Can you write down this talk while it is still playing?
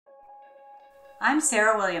I'm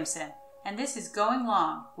Sarah Williamson, and this is Going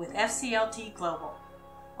Long with FCLT Global.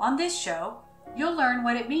 On this show, you'll learn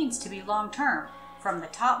what it means to be long-term from the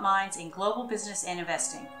top minds in global business and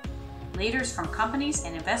investing. Leaders from companies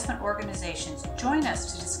and investment organizations join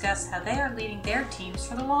us to discuss how they are leading their teams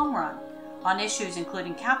for the long run on issues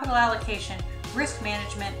including capital allocation, risk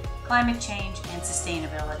management, climate change, and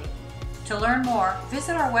sustainability. To learn more,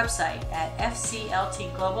 visit our website at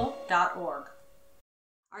fcltglobal.org.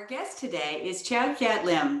 Our guest today is Chow Kiat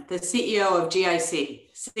Lim, the CEO of GIC,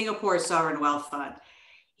 Singapore Sovereign Wealth Fund.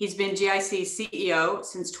 He's been GIC's CEO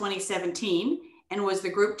since 2017 and was the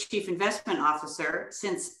Group Chief Investment Officer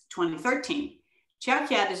since 2013. Chow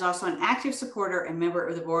Kiat is also an active supporter and member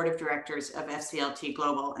of the Board of Directors of FCLT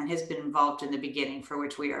Global and has been involved in the beginning, for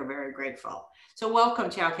which we are very grateful. So welcome,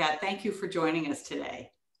 Chow Kiat. Thank you for joining us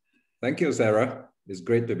today. Thank you, Sarah. It's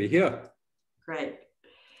great to be here. Great.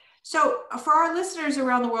 So for our listeners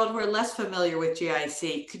around the world who are less familiar with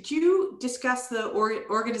GIC, could you discuss the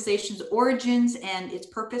organization's origins and its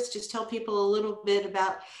purpose? Just tell people a little bit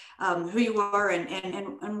about who you are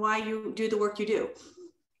and why you do the work you do.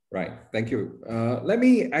 Right. Thank you. Let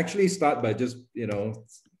me actually start by just,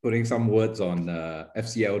 putting some words on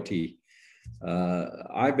FCLT.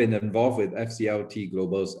 I've been involved with FCLT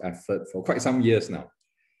Global's effort for quite some years now.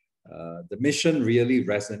 The mission really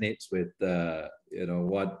resonates with,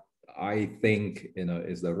 what I think,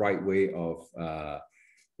 is the right way of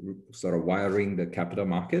sort of wiring the capital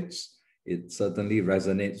markets. It certainly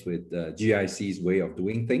resonates with GIC's way of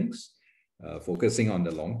doing things, focusing on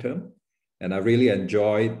the long term. And I really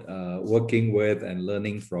enjoyed working with and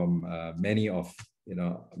learning from many of,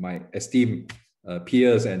 my esteemed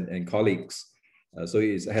peers and colleagues. So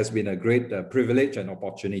it has been a great privilege and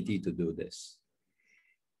opportunity to do this.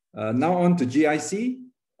 Now on to GIC.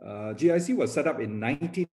 GIC was set up in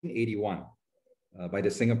 1981 by the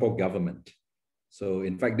Singapore government. So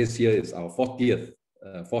in fact, this year is our 40th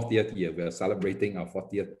year. We are celebrating our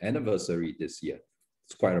 40th anniversary this year.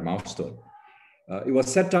 It's quite a milestone. It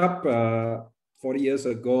was set up 40 years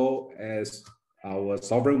ago as our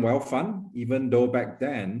sovereign wealth fund, even though back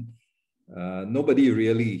then, nobody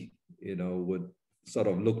really, would sort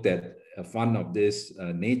of looked at a fund of this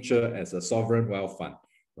nature as a sovereign wealth fund.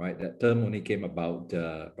 Right, that term only came about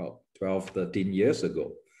 12, 13 years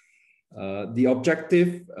ago. The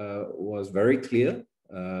objective was very clear,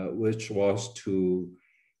 which was to,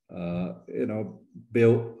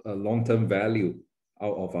 build a long-term value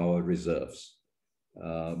out of our reserves.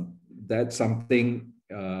 That's something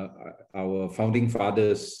our founding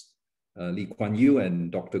fathers, Lee Kuan Yew and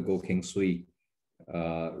Dr. Goh Keng Swee,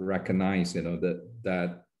 recognized,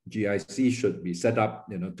 that GIC should be set up,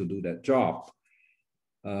 to do that job.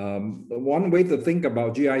 One way to think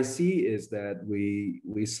about GIC is that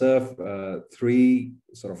we serve three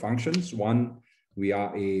sort of functions. One, we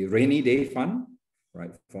are a rainy day fund,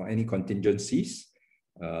 right, for any contingencies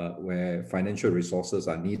where financial resources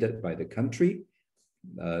are needed by the country.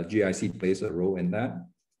 GIC plays a role in that.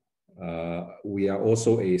 We are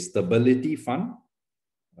also a stability fund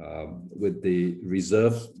with the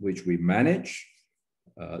reserves which we manage.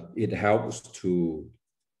 It helps to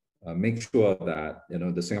make sure that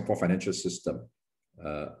the Singapore financial system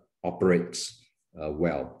operates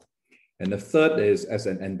well. And the third is as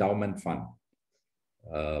an endowment fund.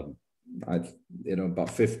 About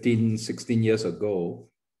 15, 16 years ago,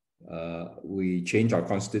 we changed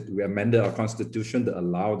we amended our constitution to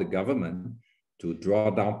allow the government to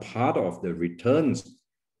draw down part of the returns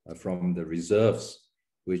from the reserves,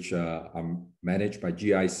 which are managed by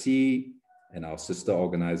GIC and our sister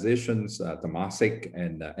organizations, Temasek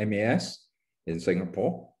and MAS in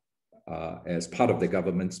Singapore, as part of the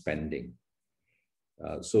government spending.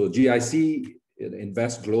 So GIC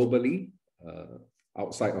invests globally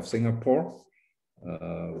outside of Singapore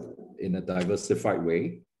in a diversified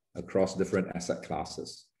way across different asset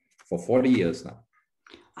classes for 40 years now.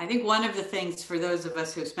 I think one of the things for those of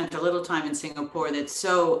us who spent a little time in Singapore that's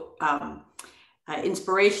so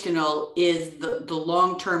inspirational is the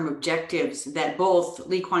long-term objectives that both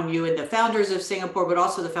Lee Kuan Yew and the founders of Singapore, but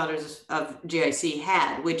also the founders of GIC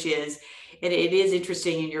had, which is, and it is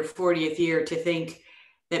interesting in your 40th year to think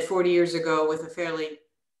that 40 years ago with a fairly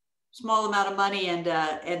small amount of money and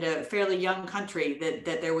a fairly young country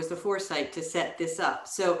that there was the foresight to set this up.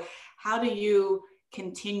 So how do you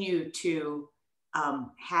continue to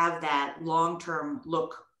have that long-term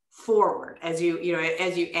look forward as you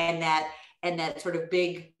and that sort of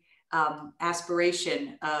big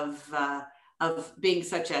aspiration of being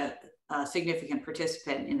such a significant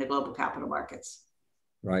participant in the global capital markets?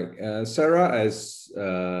 Right. Sarah, as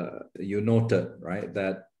you noted, right,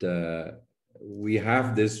 that we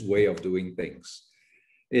have this way of doing things.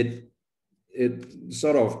 It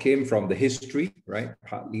sort of came from the history, right?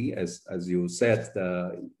 Partly, as you said,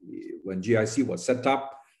 when GIC was set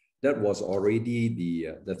up, that was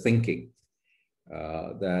already the thinking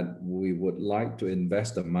that we would like to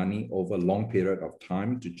invest the money over a long period of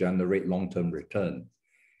time to generate long-term return.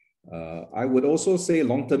 I would also say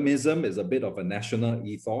long-termism is a bit of a national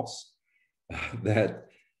ethos that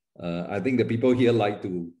I think the people here like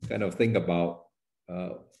to kind of think about,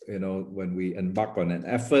 when we embark on an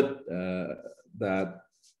effort that,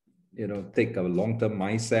 take a long-term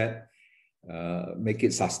mindset, make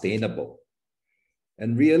it sustainable.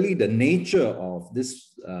 And really the nature of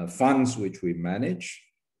these funds which we manage,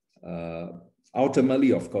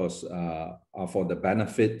 ultimately, of course, are for the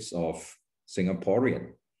benefits of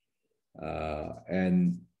Singaporean.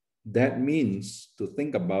 And that means to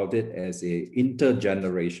think about it as a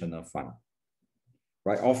intergenerational fund,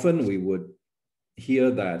 right? Often we would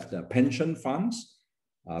hear that pension funds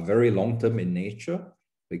are very long-term in nature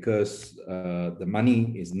because the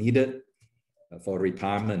money is needed for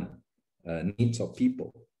retirement needs of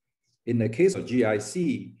people. In the case of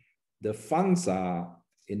GIC, the funds are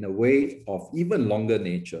in a way of even longer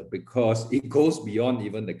nature because it goes beyond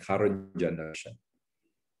even the current generation.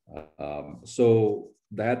 So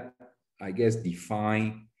that, I guess,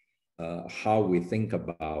 define how we think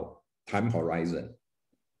about time horizon.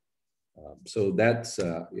 So that's,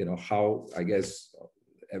 how, I guess,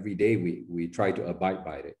 every day we try to abide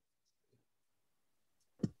by it.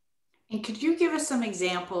 And could you give us some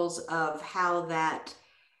examples of how that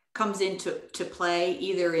comes into play,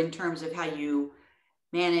 either in terms of how you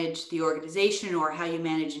manage the organization or how you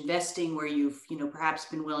manage investing, where you've, perhaps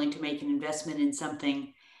been willing to make an investment in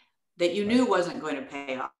something that you knew wasn't going to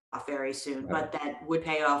pay off very soon, but that would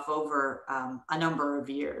pay off over a number of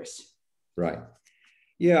years? Right.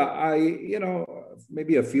 Yeah,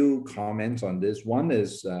 maybe a few comments on this. One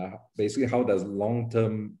is basically how does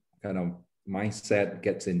long-term kind of mindset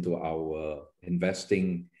gets into our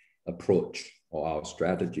investing approach or our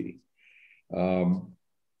strategy.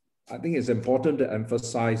 I think it's important to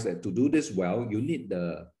emphasize that to do this well, you need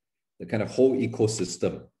the kind of whole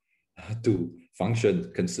ecosystem to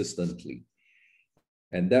function consistently.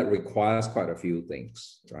 And that requires quite a few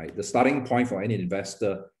things, right? The starting point for any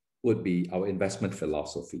investor would be our investment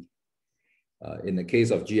philosophy. In the case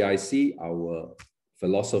of GIC, our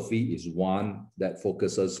philosophy is one that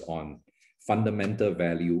focuses on fundamental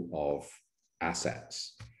value of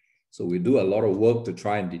assets. So we do a lot of work to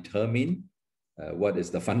try and determine what is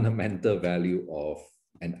the fundamental value of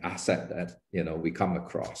an asset that we come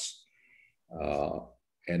across.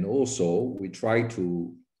 And also we try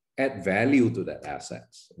to add value to that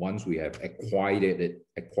assets once we have acquired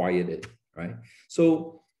it, right?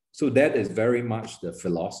 So that is very much the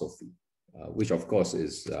philosophy, which of course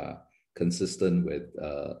is consistent with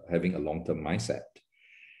having a long-term mindset.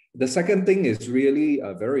 The second thing is really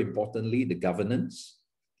very importantly, the governance,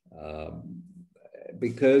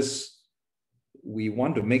 because we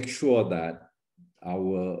want to make sure that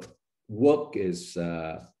our work is,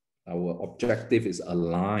 our objective is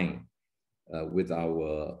aligned with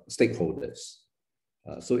our stakeholders.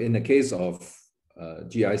 So in the case of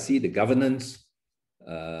GIC, the governance,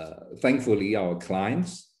 thankfully our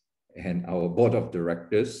clients and our board of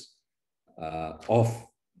directors of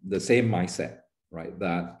the same mindset, right?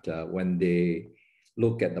 That when they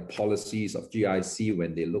look at the policies of GIC,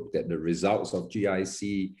 when they look at the results of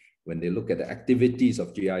GIC, when they look at the activities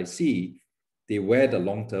of GIC, they wear the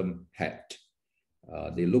long-term hat.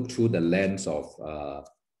 They look through the lens of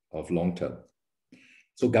long-term.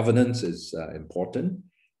 So governance is important.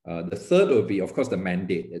 The third will be, of course, the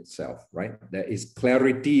mandate itself, right? There is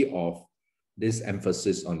clarity of this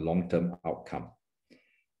emphasis on long-term outcome.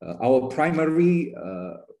 Our primary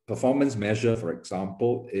performance measure, for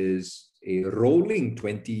example, is a rolling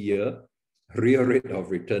 20-year real rate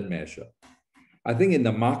of return measure. I think in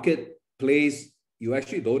the marketplace, you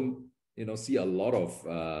actually don't, see a lot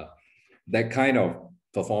of that kind of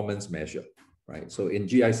performance measure, right? So in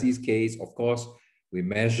GIC's case, of course, we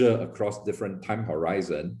measure across different time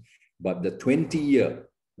horizon, but the 20-year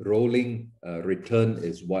rolling return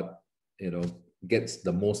is what, gets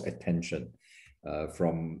the most attention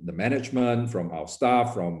from the management, from our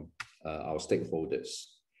staff, from our stakeholders.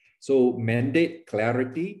 So mandate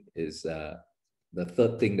clarity is the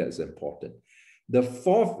third thing that's important. The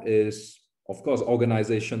fourth is, of course,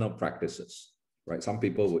 organizational practices, right? Some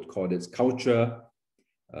people would call this culture.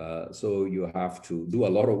 So you have to do a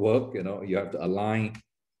lot of work, you have to align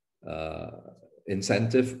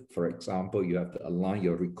incentive, for example, you have to align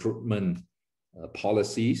your recruitment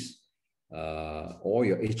policies all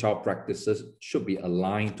your HR practices should be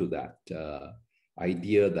aligned to that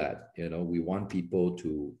idea that, you know, we want people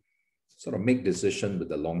to sort of make decisions with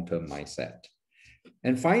the long-term mindset.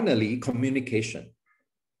 And finally, communication.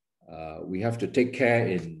 We have to take care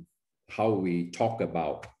in how we talk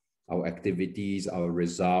about our activities, our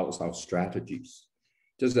results, our strategies.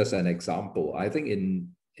 Just as an example, I think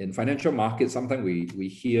in financial markets, sometimes we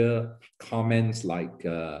hear comments like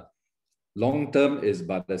long-term is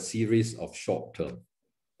but a series of short-term.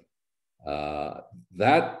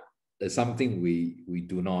 That is something we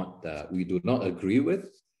do not agree with,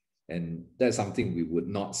 and that's something we would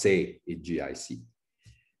not say in GIC,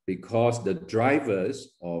 because the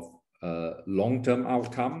drivers of long-term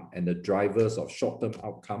outcome and the drivers of short-term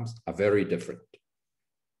outcomes are very different.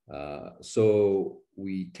 So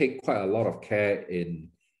we take quite a lot of care in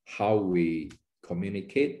how we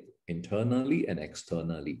communicate internally and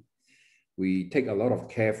externally. We take a lot of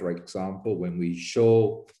care, for example, when we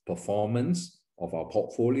show performance of our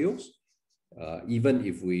portfolios, even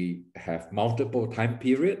if we have multiple time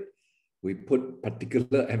period, we put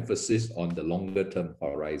particular emphasis on the longer term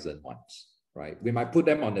horizon ones, right? We might put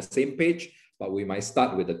them on the same page, but we might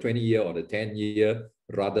start with the 20-year or the 10-year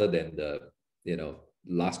rather than the, you know,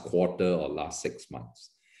 last quarter or last 6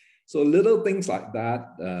 months. So little things like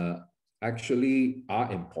that actually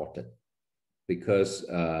are important, because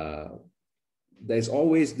there's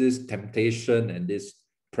always this temptation and this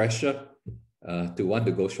pressure to want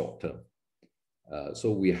to go short term.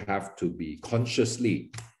 So we have to be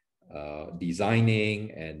consciously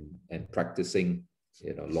designing and practicing,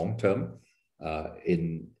 you know, long term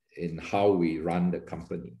in how we run the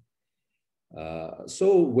company.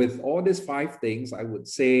 So with all these 5 things, I would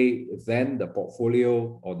say then the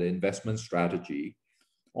portfolio or the investment strategy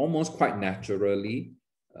almost quite naturally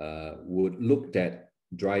would look at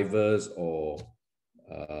drivers or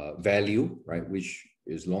value, right, which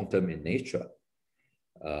is long-term in nature.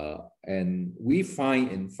 And we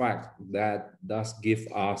find, in fact, that does give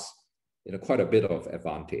us, you know, quite a bit of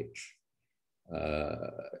advantage.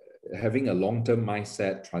 Having a long-term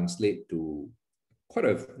mindset translate to quite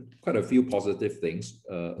a few positive things.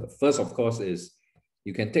 First, of course, is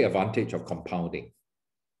you can take advantage of compounding,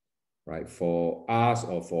 right? For us,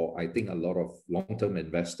 or for, I think, a lot of long-term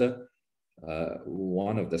investors,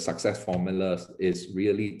 one of the success formulas is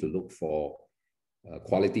really to look for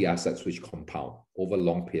quality assets which compound over a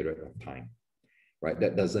long period of time, right?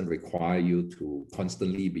 That doesn't require you to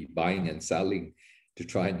constantly be buying and selling to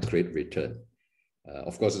try and create return.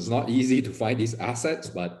 Of course, it's not easy to find these assets,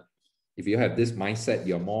 but if you have this mindset,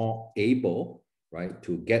 you're more able, right,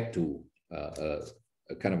 to get to a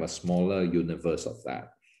kind of a smaller universe of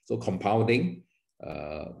that. So compounding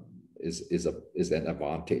is an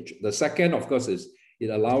advantage. The second, of course, is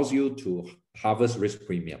it allows you to harvest risk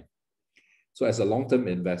premium. So as a long-term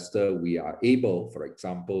investor, we are able, for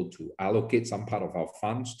example, to allocate some part of our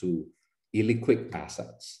funds to illiquid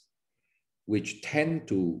assets, which tend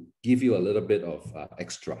to give you a little bit of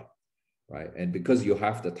extra, right? And because you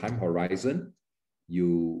have the time horizon,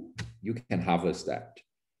 you can harvest that.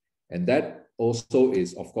 And that also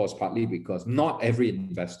is, of course, partly because not every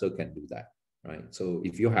investor can do that, right? So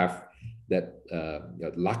if you have that,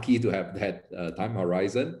 you're lucky to have that time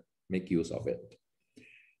horizon, make use of it.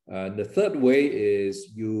 The third way is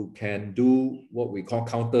you can do what we call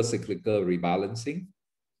counter-cyclical rebalancing,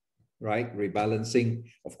 right? Rebalancing,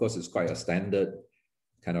 of course, is quite a standard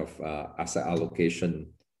kind of asset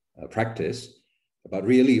allocation practice, but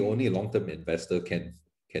really only a long-term investor can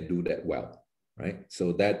do that well, right?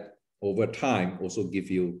 So that over time also give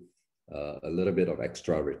you a little bit of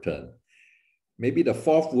extra return. Maybe the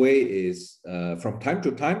fourth way is from time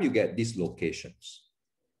to time you get dislocations,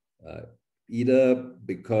 either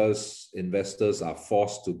because investors are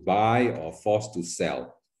forced to buy or forced to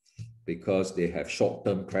sell because they have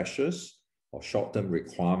short-term pressures or short-term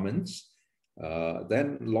requirements.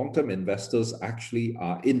 Then long-term investors actually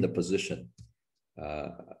are in the position,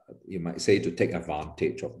 you might say, to take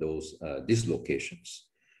advantage of those dislocations.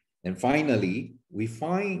 And finally, we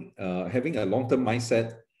find having a long-term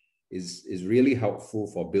mindset is really helpful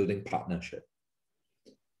for building partnership.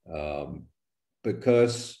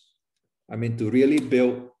 Because, I mean, to really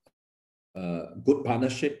build good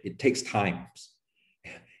partnership, it takes time.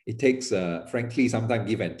 It takes, frankly, sometimes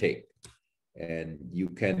give and take. And you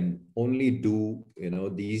can only do, you know,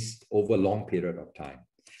 these over a long period of time.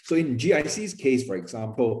 So in GIC's case, for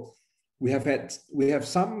example, we have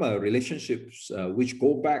some relationships which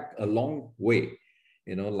go back a long way,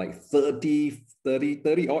 you know, like 30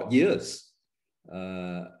 odd years.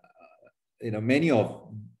 You know, many of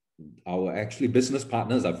our actually business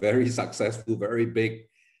partners are very successful, very big.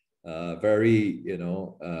 very,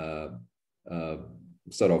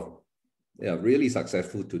 sort of, yeah, really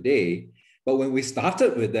successful today. But when we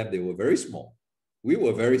started with them, they were very small. We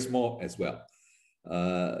were very small as well.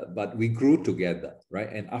 But we grew together,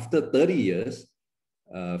 right? And after 30 years,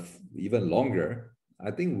 even longer,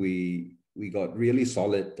 I think we got really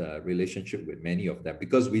solid relationship with many of them,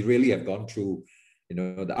 because we really have gone through,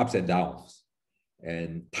 the ups and downs,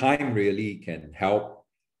 and time really can help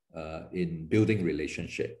in building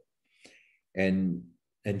relationship. And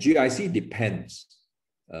GIC depends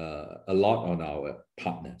a lot on our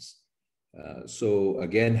partners. So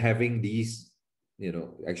again, having these,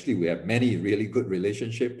 actually we have many really good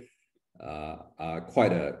relationship, are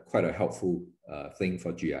quite a helpful thing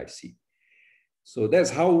for GIC. So that's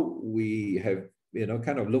how we have,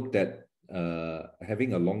 kind of looked at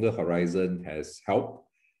having a longer horizon has helped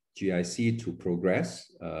GIC to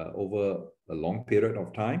progress over a long period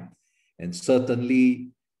of time. And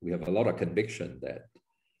certainly we have a lot of conviction that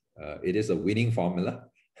it is a winning formula,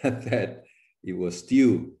 that it will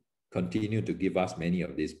still continue to give us many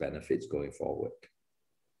of these benefits going forward.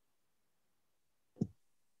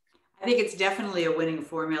 I think it's definitely a winning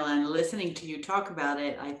formula, and listening to you talk about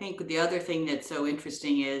it, I think the other thing that's so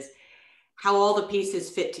interesting is how all the pieces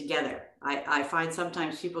fit together. I find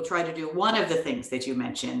sometimes people try to do one of the things that you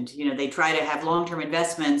mentioned. They try to have long-term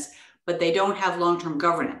investments, but they don't have long-term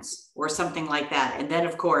governance or something like that. And then,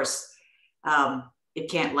 of course, it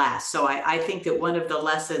can't last. So I think that one of the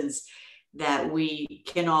lessons that we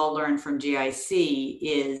can all learn from GIC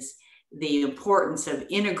is the importance of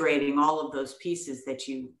integrating all of those pieces that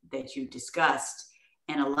you discussed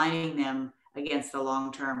and aligning them against the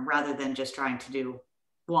long term, rather than just trying to do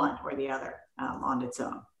one or the other on its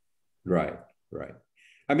own. Right.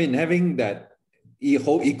 I mean, having that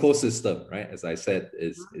whole ecosystem, right, as I said,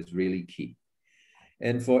 is really key.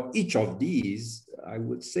 And for each of these, I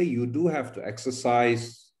would say you do have to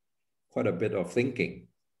exercise quite a bit of thinking.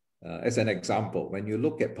 As an example, when you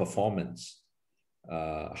look at performance,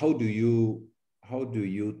 how do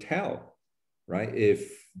you tell, right?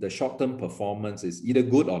 If the short-term performance is either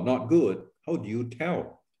good or not good, how do you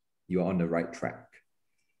tell you're on the right track?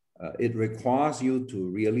 It requires you to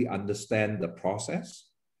really understand the process,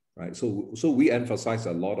 right? So we emphasize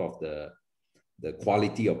a lot of the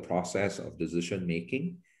quality of process of decision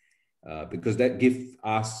making, because that gives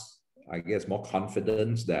us, I guess, more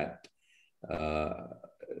confidence that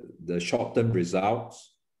the short-term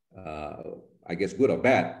results, I guess good or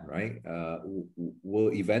bad, right,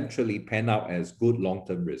 will eventually pan out as good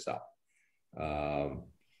long-term result.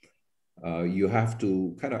 You have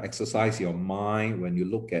to kind of exercise your mind when you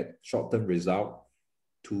look at short-term result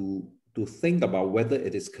to think about whether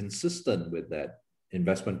it is consistent with that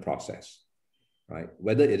investment process, right?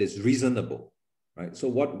 Whether it is reasonable, right? So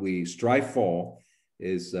what we strive for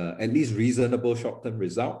is at least reasonable short-term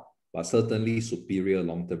result, but certainly superior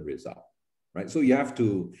long-term result, right? So you have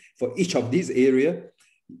to, for each of these areas,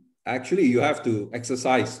 actually you have to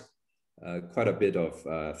exercise quite a bit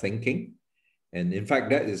of thinking. And in fact,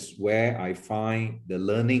 that is where I find the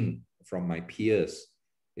learning from my peers,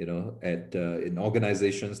 in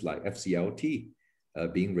organizations like FCLT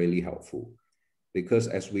being really helpful. Because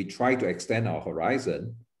as we try to extend our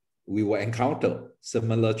horizon, we will encounter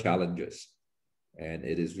similar challenges. And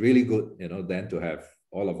it is really good, then to have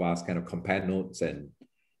all of us kind of compare notes and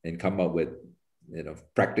come up with,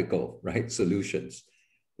 practical, right, solutions,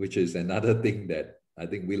 which is another thing that I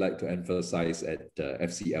think we like to emphasize at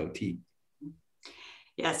FCLT.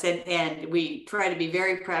 Yes, and we try to be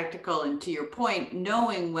very practical, and to your point,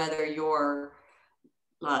 knowing whether your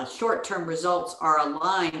short-term results are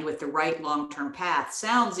aligned with the right long-term path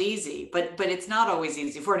sounds easy, but it's not always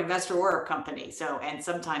easy for an investor or a company. So, and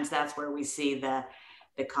sometimes that's where we see the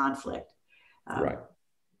conflict. Right.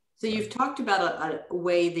 So you've talked about a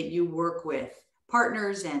way that you work with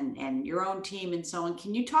partners and your own team and so on.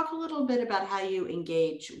 Can you talk a little bit about how you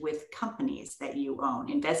engage with companies that you own,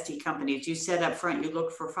 investee companies? You said up front, you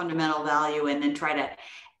look for fundamental value and then try to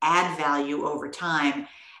add value over time.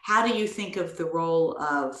 How do you think of the role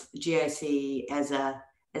of GIC as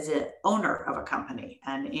an owner of a company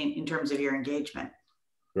and in terms of your engagement?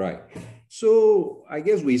 Right. So I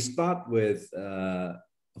guess we start with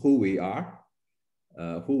who we are.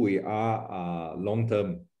 Who we are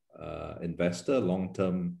long-term investor,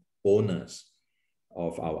 long-term owners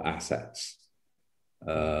of our assets.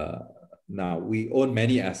 Now, we own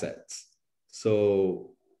many assets.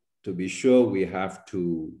 So to be sure, we have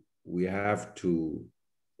to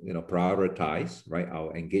prioritize, right,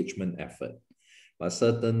 our engagement effort. But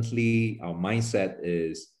certainly our mindset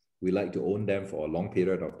is we like to own them for a long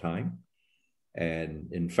period of time.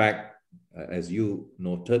 And in fact, as you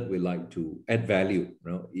noted, we like to add value,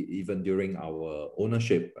 even during our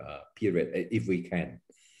ownership period, if we can.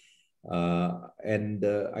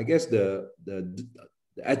 I guess the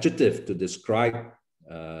adjective to describe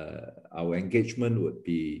our engagement would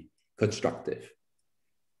be constructive,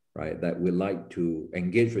 right? That we like to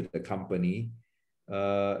engage with the company.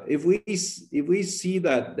 If we see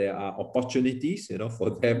that there are opportunities, for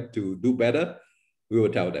them to do better, we will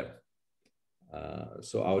tell them.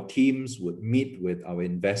 So our teams would meet with our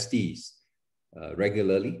investees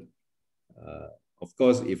regularly. Of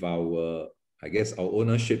course, if our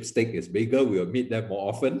ownership stake is bigger, we will meet them more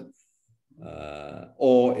often.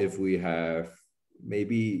 Or if we have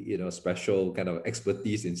maybe special kind of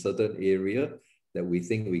expertise in certain area that we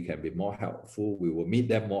think we can be more helpful, we will meet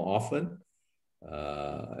them more often.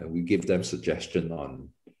 And we give them suggestion on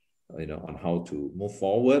how to move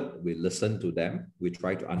forward. We listen to them. We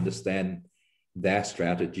try to understand their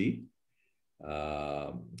strategy.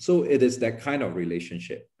 So it is that kind of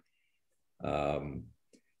relationship.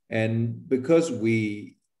 And because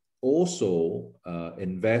we also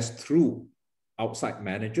invest through outside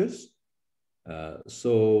managers,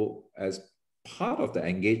 so as part of the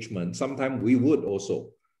engagement, sometimes we would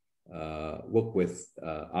also work with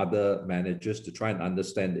other managers to try and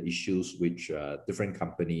understand the issues which different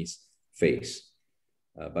companies face.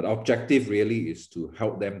 But our objective really is to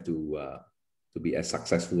help them to be as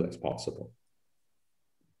successful as possible.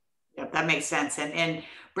 Yeah, that makes sense. And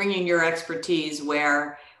bringing your expertise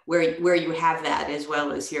where you have that, as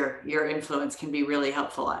well as your influence, can be really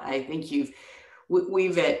helpful. I think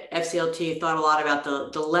we've at FCLT thought a lot about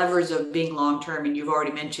the levers of being long-term, and you've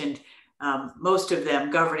already mentioned most of them: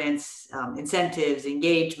 governance, incentives,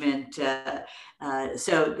 engagement.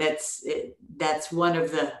 So that's one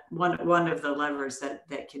of the levers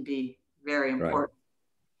that can be very important.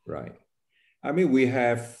 Right. I mean, we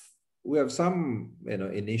have some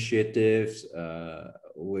initiatives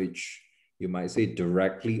which you might say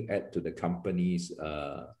directly add to the company's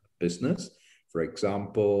business. For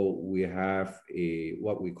example, we have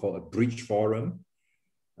what we call a bridge forum,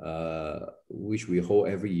 which we hold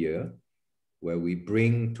every year, where we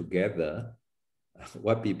bring together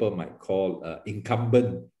what people might call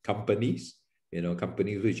incumbent companies,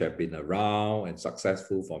 companies which have been around and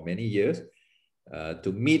successful for many years,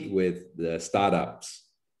 to meet with the startups,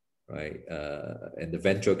 right, and the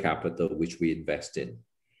venture capital which we invest in.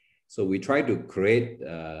 So we try to create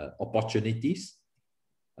opportunities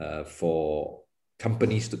for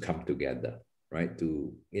companies to come together, right,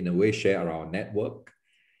 to in a way share our network.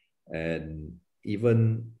 And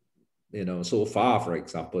even so far, for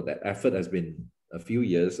example, that effort has been a few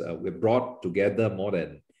years. We brought together more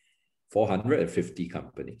than 450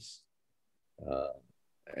 companies.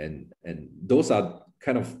 And those are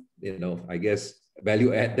kind of, I guess,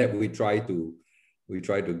 value add that we try to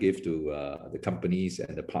give to the companies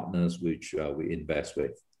and the partners which we invest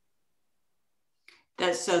with.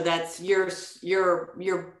 That's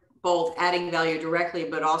you're both adding value directly,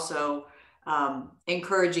 but also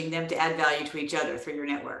encouraging them to add value to each other through your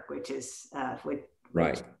network, which is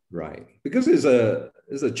right. Because it's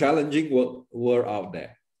a challenging world out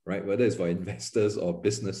there, right? Whether it's for investors or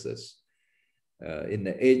businesses. In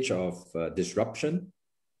the age of disruption,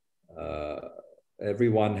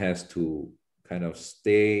 everyone has to kind of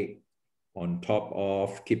stay on top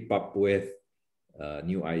of, keep up with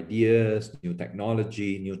new ideas, new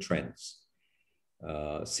technology, new trends.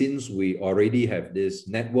 Since we already have this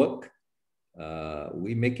network,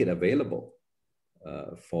 we make it available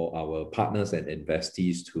for our partners and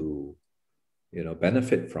investees to,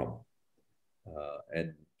 benefit from.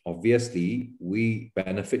 And obviously, we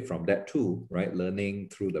benefit from that too, right? Learning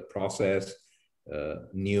through the process,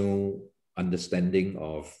 new understanding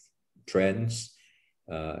of trends,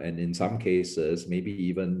 and in some cases, maybe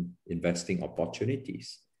even investing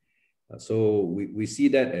opportunities. So we see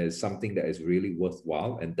that as something that is really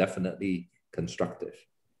worthwhile and definitely constructive.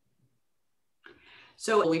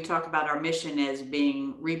 So we talk about our mission as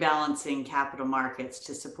being rebalancing capital markets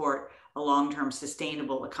to support a long-term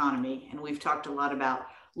sustainable economy. And we've talked a lot about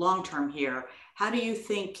long-term here. How do you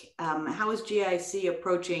think, how is GIC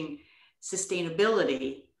approaching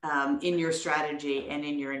sustainability in your strategy and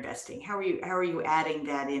in your investing? How are you adding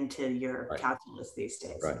that into your calculus these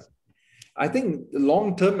days? Right. I think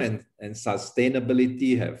long-term and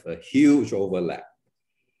sustainability have a huge overlap,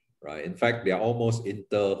 right? In fact, they are almost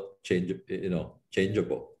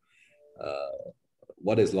changeable.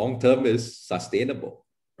 What is long-term is sustainable,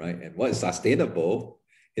 right? And what is sustainable,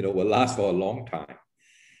 will last for a long time.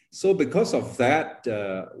 So because of that,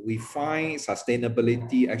 we find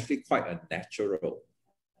sustainability actually quite a natural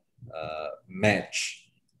match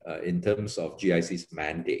in terms of GIC's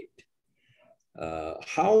mandate.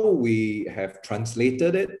 How we have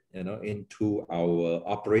translated it, into our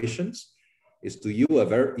operations is to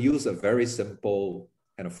use a very simple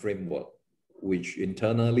kind of framework, which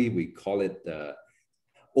internally we call it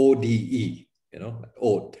ODE,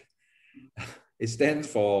 ODE. It stands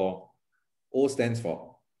for, O stands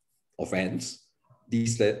for offense, D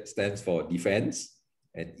stands for defense,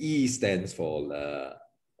 and E stands for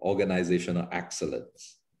organizational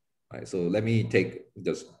excellence. Right, so let me take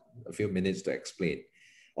just a few minutes to explain.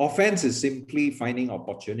 Offense is simply finding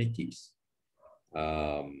opportunities.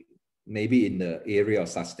 Maybe in the area of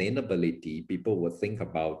sustainability, people would think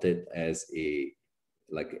about it as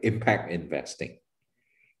like impact investing,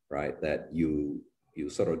 right? That you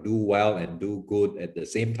sort of do well and do good at the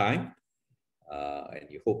same time, and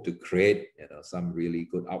you hope to create some really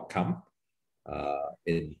good outcome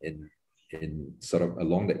in sort of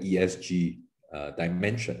along the ESG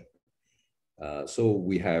dimension. So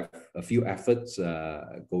we have a few efforts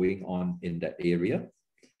going on in that area.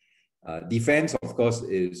 Defense, of course,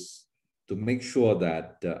 is to make sure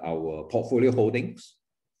that our portfolio holdings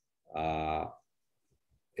are,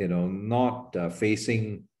 not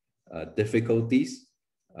facing difficulties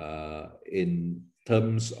in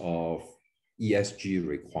terms of ESG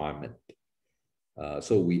requirement.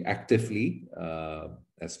 So we actively,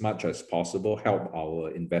 as much as possible, help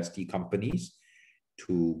our investee companies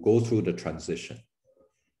to go through the transition.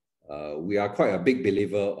 We are quite a big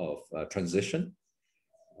believer of transition,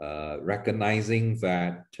 recognizing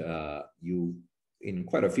that in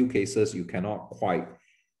quite a few cases, you cannot quite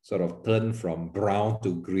sort of turn from brown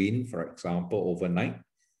to green, for example, overnight.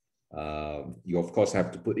 You, of course,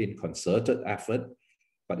 have to put in concerted effort,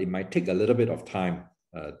 but it might take a little bit of time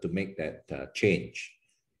to make that change.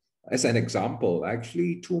 As an example,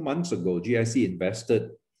 actually, 2 months ago, GIC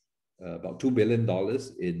invested about $2 billion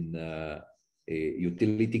in a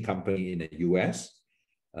utility company in the US,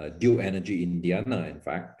 Duke Energy Indiana, in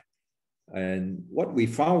fact. And what we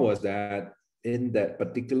found was that in that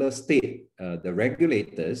particular state, the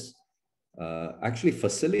regulators actually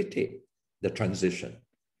facilitate the transition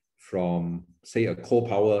from, say, a coal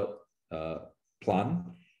power plant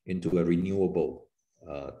into a renewable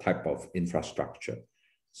type of infrastructure.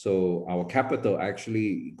 So our capital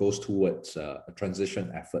actually goes towards a transition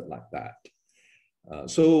effort like that.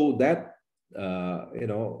 So that,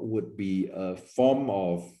 would be a form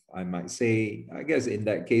of, I might say, I guess in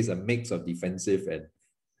that case, a mix of defensive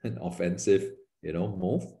and offensive,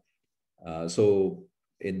 move. So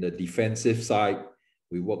in the defensive side,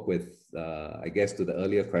 we work with, I guess to the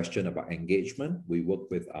earlier question about engagement, we work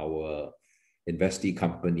with our investee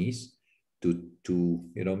companies to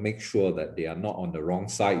make sure that they are not on the wrong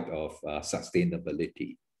side of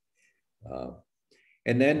sustainability.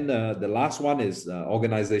 And then the last one is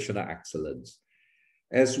organizational excellence.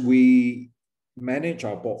 As we manage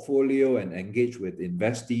our portfolio and engage with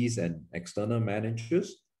investees and external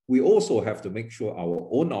managers, we also have to make sure our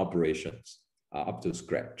own operations are up to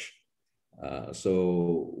scratch.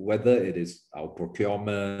 So whether it is our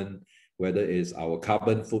procurement, whether it's our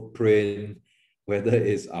carbon footprint, whether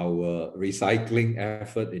it's our recycling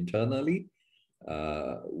effort internally,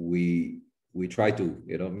 we try to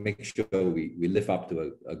make sure we live up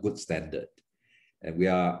to a good standard, and we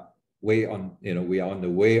are on the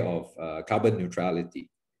way of carbon neutrality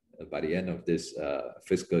by the end of this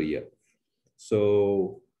fiscal year.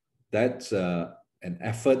 So that's an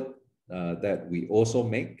effort that we also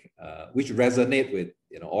make, which resonate with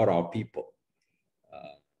all our people.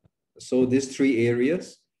 So these three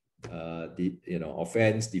areas,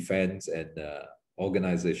 offense, defense, and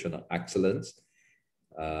organizational excellence,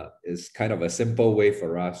 is kind of a simple way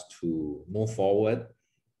for us to move forward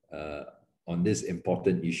on this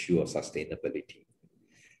important issue of sustainability.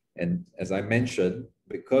 And as I mentioned,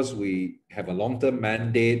 because we have a long-term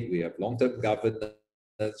mandate, we have long-term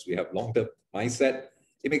governance, we have long-term mindset,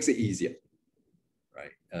 it makes it easier,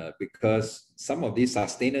 right? Because some of these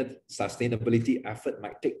sustainability effort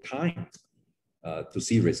might take time to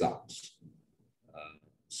see results.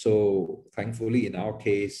 So thankfully, in our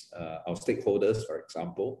case, our stakeholders, for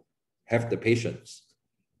example, have the patience,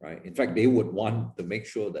 right? In fact, they would want to make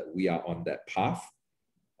sure that we are on that path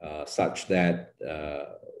such that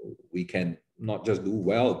we can not just do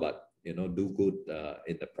well, but do good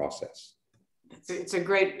in the process. It's a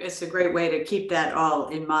great way to keep that all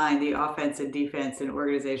in mind, the offense and defense and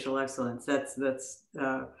organizational excellence. That's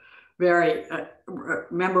very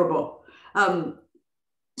memorable.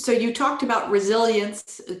 So you talked about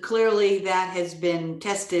resilience. Clearly that has been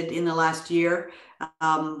tested in the last year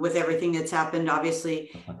with everything that's happened, obviously,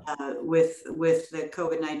 with the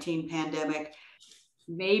COVID-19 pandemic.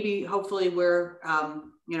 maybe hopefully we're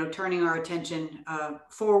turning our attention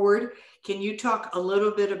forward. Can you talk a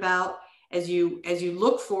little bit about, as you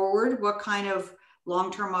look forward, what kind of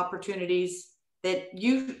long-term opportunities that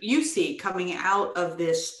you see coming out of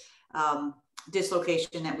this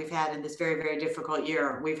dislocation that we've had in this very, very difficult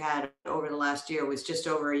year we've had over the last year? It was just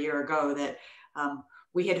over a year ago that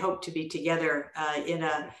we had hoped to be together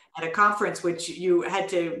at a conference, which you had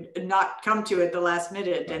to not come to at the last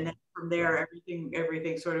minute, and then from there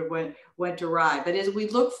everything sort of went awry. But as we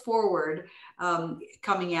look forward,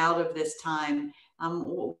 coming out of this time,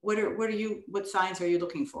 what signs are you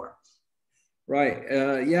looking for? Right.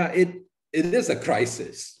 Yeah. It is a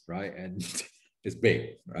crisis, right? And it's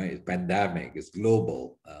big, right? It's pandemic. It's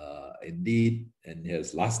global, indeed, and it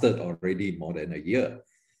has lasted already more than a year.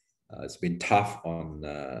 It's been tough on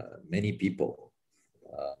many people.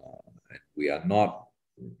 And we are not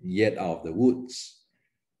yet out of the woods.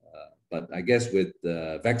 But I guess with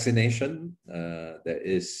vaccination, there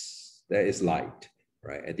is light,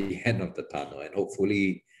 right, at the end of the tunnel. And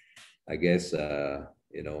hopefully, I guess,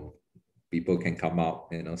 people can come out,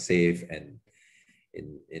 safe, and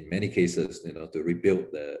in many cases, to rebuild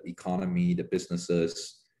the economy, the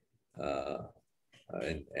businesses,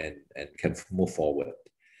 and can move forward.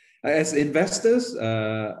 As investors,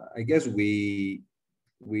 I guess we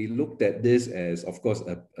looked at this as, of course,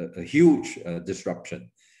 a huge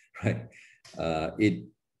disruption, right?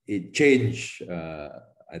 It changed,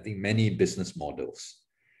 I think, many business models.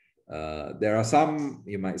 There are some,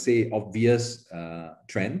 you might say, obvious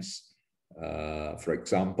trends. For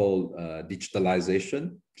example,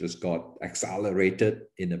 digitalization just got accelerated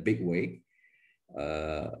in a big way.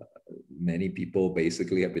 Many people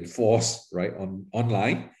basically have been forced, right,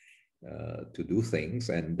 online to do things,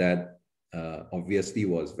 and that obviously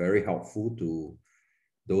was very helpful to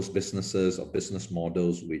those businesses or business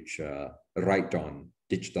models which ride on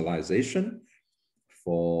digitalization.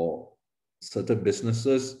 For certain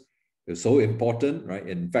businesses, it's so important, right?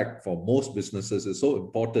 In fact, for most businesses, it's so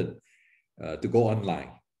important to go online,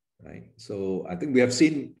 right? So I think we have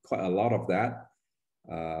seen quite a lot of that,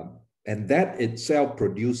 and that itself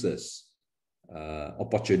produces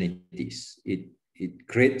opportunities. It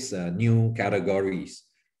creates new categories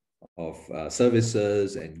of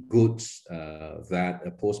services and goods that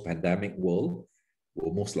a post-pandemic world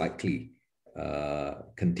will most likely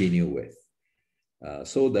continue with.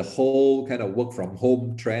 So the whole kind of work from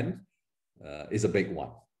home trend is a big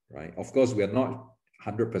one, right? Of course, we are not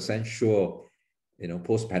 100% sure,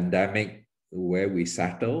 post-pandemic where we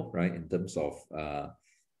settle, right, in terms of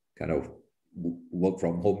kind of work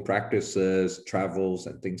from home practices, travels,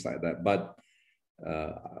 and things like that. But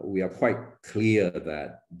we are quite clear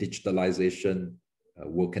that digitalization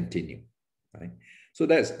will continue, right? So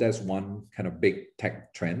that's one kind of big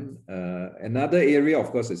tech trend. Another area,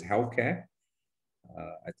 of course, is healthcare.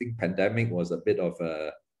 I think pandemic was a bit of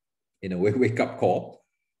a, in a way, wake-up call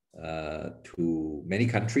to many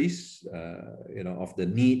countries, of the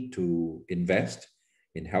need to invest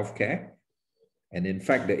in healthcare. And in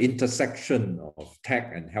fact, the intersection of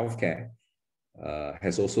tech and healthcare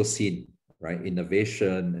has also seen, right,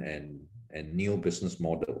 innovation and new business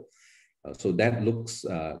model. So that looks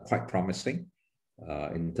quite promising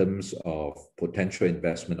in terms of potential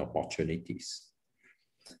investment opportunities.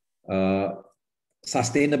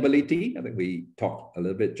 Sustainability, I think we talked a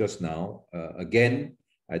little bit just now. Again,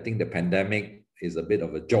 I think the pandemic is a bit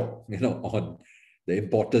of a joke, on the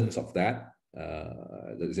importance of that.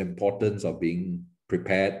 The importance of being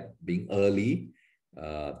prepared, being early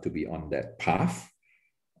to be on that path,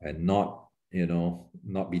 and not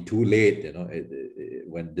be too late.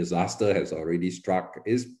 When disaster has already struck,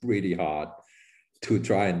 it's pretty hard to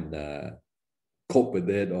try and cope with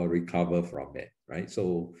it or recover from it, right?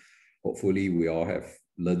 So hopefully we all have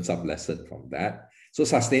learned some lesson from that. So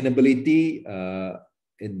sustainability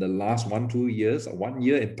in the last 1-2 years, 1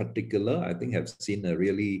 year in particular, I think have seen a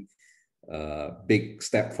really big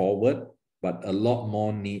step forward, but a lot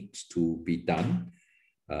more needs to be done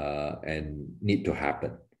and need to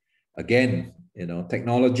happen. Again,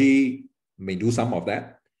 technology may do some of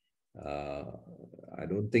that. I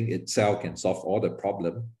don't think itself can solve all the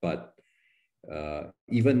problem, but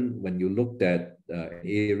even when you looked at an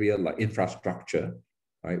area like infrastructure,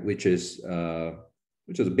 right, which is a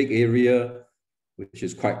big area, which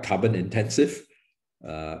is quite carbon intensive,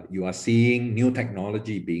 you are seeing new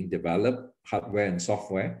technology being developed, hardware and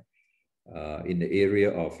software, in the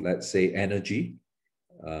area of, let's say, energy,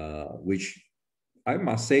 which I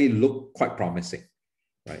must say look quite promising,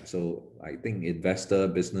 right? So I think investor,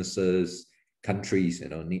 businesses, countries,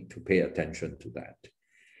 need to pay attention to that.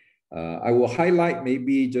 I will highlight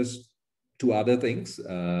maybe just two other things.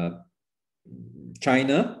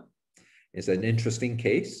 China is an interesting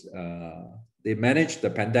case. They managed the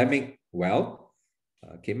pandemic well,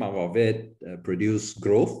 came out of it, produced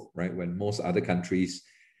growth, right? When most other countries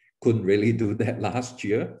couldn't really do that last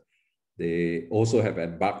year. They also have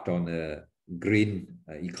embarked on a green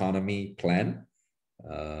economy plan.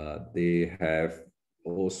 They have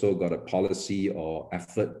also got a policy or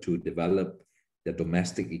effort to develop the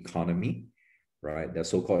domestic economy, right? The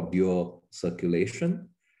so-called dual circulation.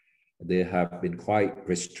 They have been quite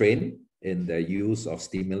restrained in their use of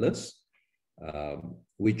stimulus,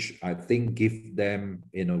 which I think give them,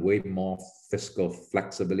 in a way, more fiscal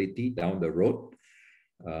flexibility down the road.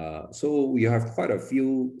 So we have quite a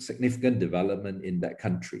few significant development in that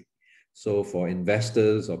country. So for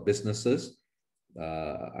investors or businesses,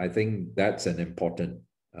 I think that's an important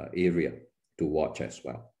area to watch as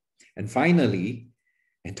well. And finally,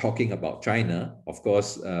 and talking about China, of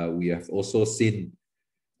course, we have also seen,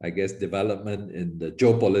 I guess, development in the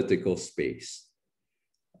geopolitical space.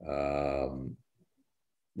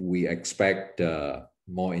 We expect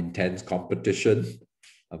more intense competition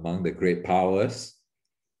among the great powers.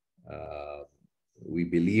 We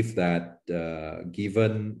believe that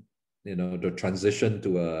given the transition to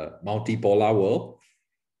a multipolar world,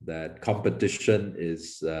 that competition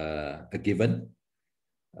is a given.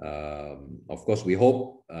 Of course, we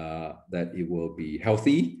hope that it will be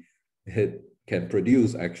healthy. It can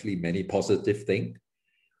produce actually many positive things.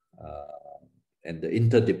 And the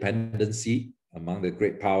interdependency among the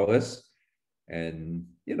great powers, and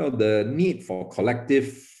the need for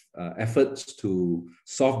collective efforts to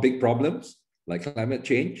solve big problems like climate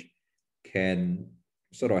change can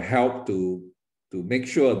sort of help to make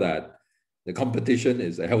sure that the competition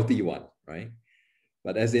is a healthy one, right?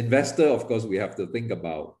 But as an investor, of course, we have to think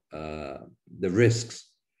about the risks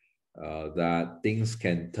that things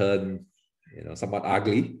can turn somewhat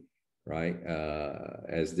ugly, right?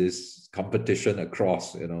 As this competition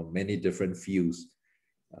across many different fields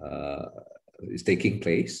is taking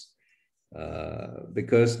place.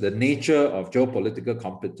 Because the nature of geopolitical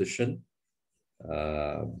competition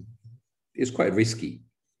is quite risky,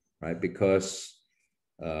 right? Because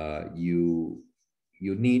you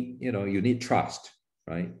need trust,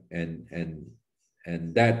 right? And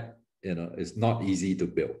that is not easy to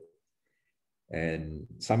build. And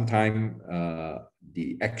sometimes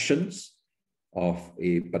the actions of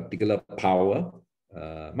a particular power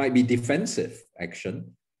might be defensive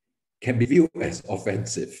action, can be viewed as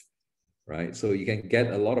offensive, right? So you can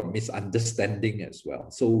get a lot of misunderstanding as well.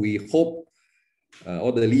 So we hope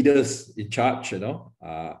all the leaders in charge,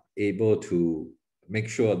 are able to make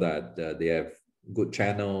sure that they have good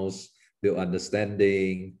channels, build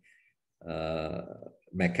understanding,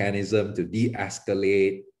 mechanism to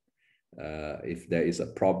de-escalate if there is a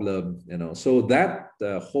problem, So that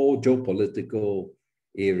the whole geopolitical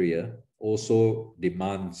area also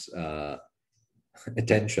demands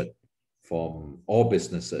attention from all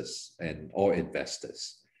businesses and all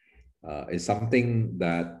investors. It's something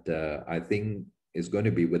that I think is going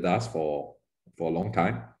to be with us for a long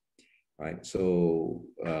time, right? So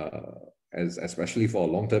especially for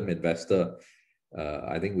a long-term investor,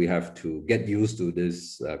 I think we have to get used to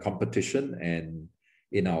this competition, and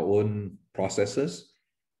in our own processes,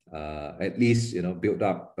 at least build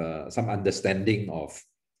up some understanding of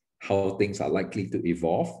how things are likely to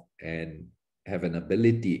evolve, and have an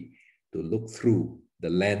ability to look through the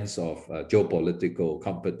lens of geopolitical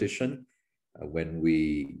competition when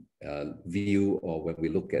we view or when we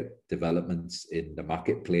look at developments in the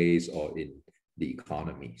marketplace or in the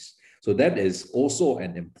economies. So that is also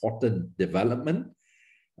an important development,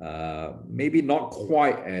 maybe not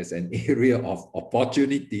quite as an area of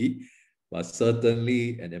opportunity, but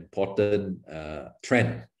certainly an important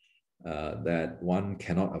trend that one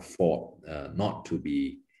cannot afford not to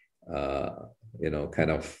be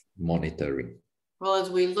kind of monitoring. Well, as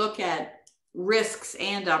we look at risks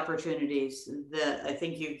and opportunities, I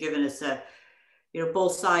think you've given us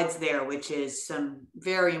both sides there, which is some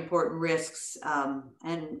very important risks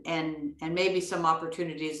and maybe some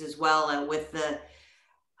opportunities as well, and with the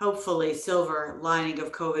hopefully silver lining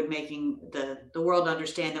of COVID making the world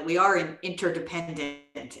understand that we are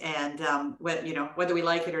interdependent, and whether we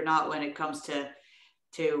like it or not when it comes to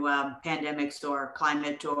pandemics or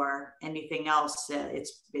climate or anything else,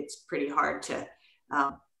 it's pretty hard to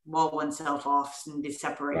wall oneself off and be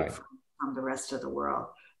separated from the rest of the world.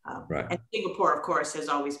 And Singapore, of course, has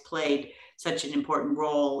always played such an important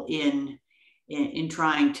role in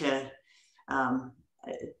trying to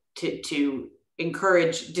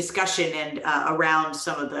encourage discussion and around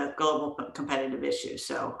some of the global competitive issues.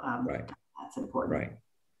 So that's important.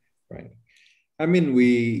 Right. I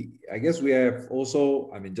mean, I guess we have also,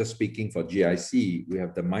 I mean, just speaking for GIC, we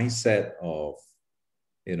have the mindset of,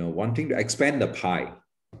 wanting to expand the pie,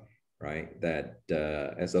 right? That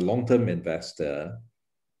as a long-term investor,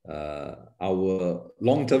 our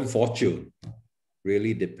long-term fortune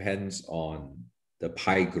really depends on the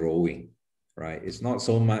pie growing, right? It's not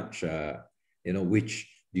so much, which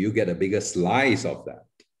do you get a bigger slice of that?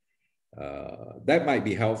 That might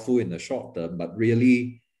be helpful in the short term, but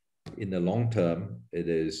really in the long term, it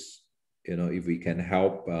is, if we can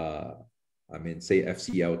help, say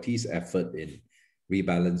FCLT's effort in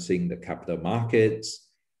rebalancing the capital markets,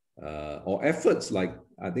 or efforts like,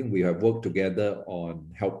 I think we have worked together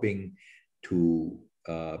on helping to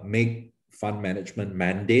make fund management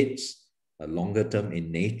mandates longer term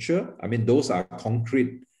in nature. I mean, those are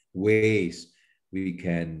concrete ways we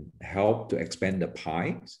can help to expand the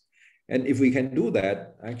pies. And if we can do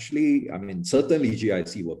that, actually, I mean, certainly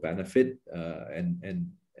GIC will benefit,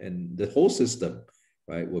 and the whole system,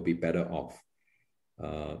 right, will be better off.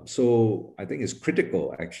 So I think it's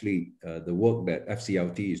critical, actually, the work that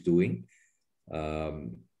FCLT is doing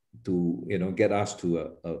to get us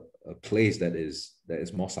to a place that is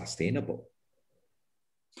more sustainable.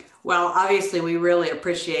 Well, obviously, we really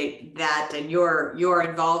appreciate that and your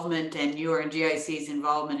involvement and your and GIC's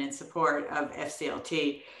involvement in support of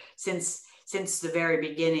FCLT since the very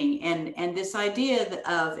beginning. And this idea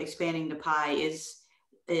of expanding the pie is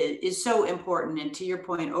so important. And to your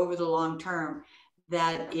point, over the long term,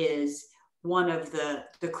 that is one of the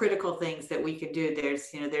critical things that we could do.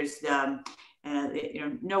 There's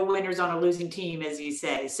no winners on a losing team, as you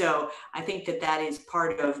say. So I think that is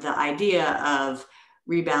part of the idea of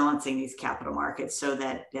rebalancing these capital markets so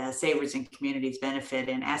that savers and communities benefit,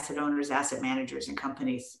 and asset owners, asset managers, and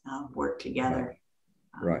companies work together.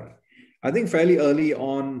 Right. I think fairly early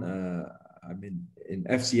on, in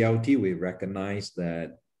FCLT, we recognize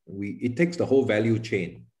that it takes the whole value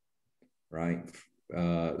chain, right?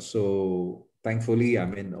 So thankfully,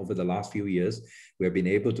 over the last few years, we have been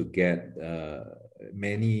able to get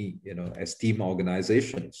many, esteemed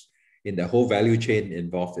organizations in the whole value chain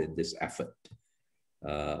involved in this effort.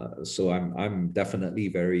 So I'm definitely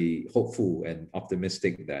very hopeful and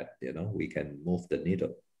optimistic that, we can move the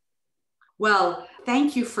needle. Well,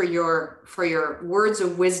 thank you for your words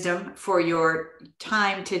of wisdom, for your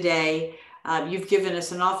time today. You've given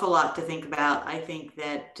us an awful lot to think about. I think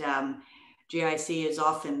that GIC is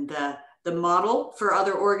often the model for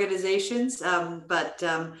other organizations, but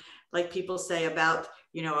like people say about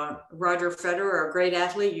Roger Federer, a great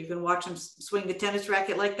athlete, you can watch him swing the tennis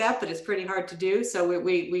racket like that, but it's pretty hard to do. So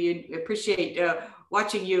we appreciate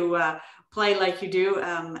watching you play like you do,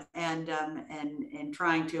 and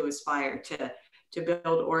trying to aspire to build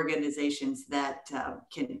organizations that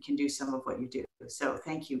can do some of what you do. So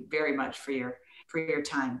thank you very much for your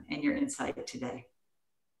time and your insight today.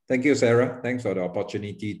 Thank you, Sarah. Thanks for the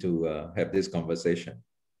opportunity to have this conversation.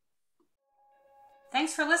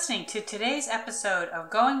 Thanks for listening to today's episode of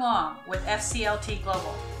Going Long with FCLT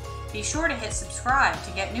Global. Be sure to hit subscribe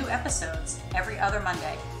to get new episodes every other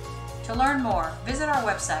Monday. To learn more, visit our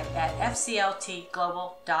website at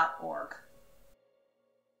fcltglobal.org.